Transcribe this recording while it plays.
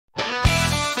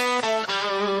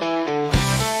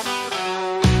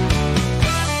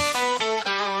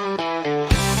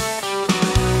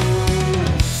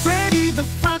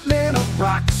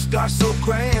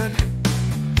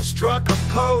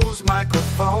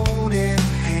microphone in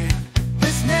hand.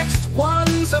 This next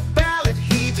one's a ballad,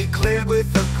 he declared with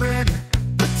a grin.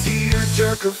 A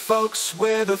tear-jerker, folks,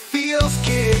 where the feels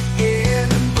kick in.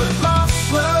 But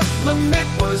Lost Love Lament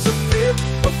was a fib,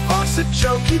 a farce, a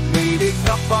joke. He made it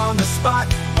up on the spot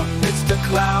amidst a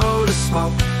cloud of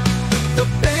smoke. The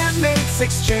bandmates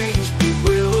exchanged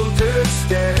bewildered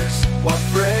stares, while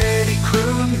Freddie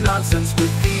crooned nonsense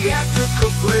with theatrical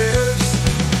flares.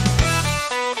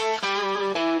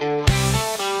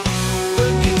 The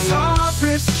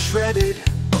guitarist shredded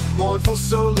a mournful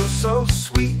solo so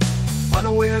sweet,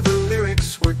 unaware the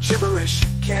lyrics were gibberish,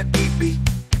 can't be beat.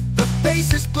 The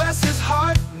bassist, bless his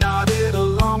heart, nodded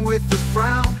along with the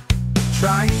frown,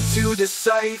 trying to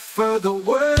decipher the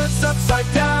words upside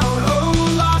down.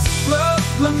 Oh, Lost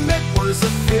Love Lament was a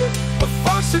fib, a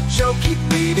farce, a joke. He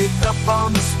made it up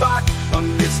on the spot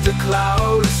amidst a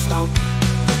cloud of smoke.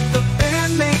 The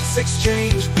bandmates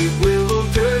exchanged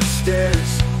bewildered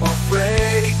stares, while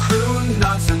Freddie crooned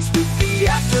nonsense with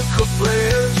theatrical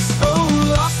flares. Oh,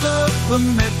 Lost Love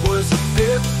Lament was a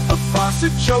fib, a farce, a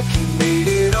joke. He made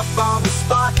it up on the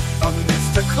spot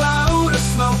amidst a cloud of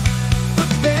smoke. The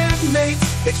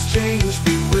bandmates exchanged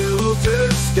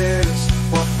bewildered stares,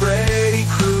 while Freddie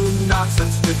crooned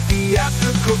nonsense with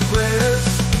theatrical flares.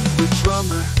 The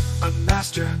drummer, a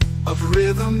master of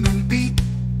rhythm and beat,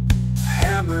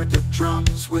 hammered the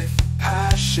drums with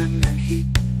passion and heat.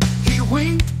 He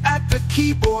winked at the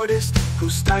keyboardist, who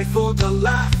stifled a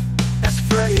laugh as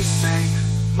Freddie sang,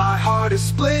 "My heart is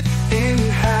split in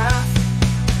half."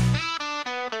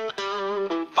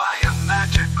 By a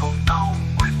magical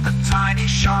gnome with a tiny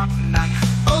sharp knife.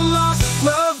 A Lost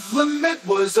Love Lament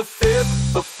was a fib,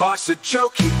 a farce, a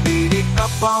joke. He made it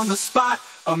up on the spot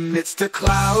amidst a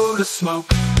cloud of smoke.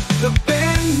 The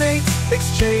bandmates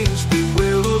exchanged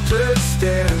bewildered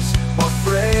stares, while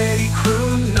Freddie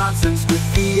crooned nonsense with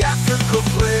theatrical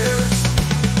flares.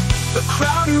 The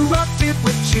crowd erupted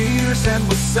with cheers and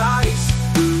with sighs,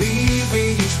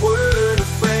 believing each word of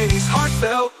Freddie's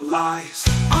heartfelt lies.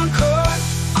 Encore,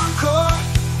 encore,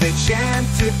 they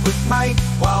chanted with might,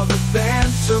 while the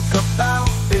band took a bow,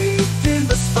 bathed in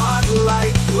the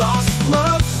spotlight. Lost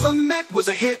Love Lament was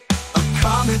a hit, a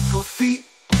comical feat,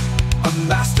 a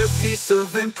masterpiece of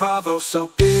improv, oh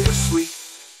so bittersweet.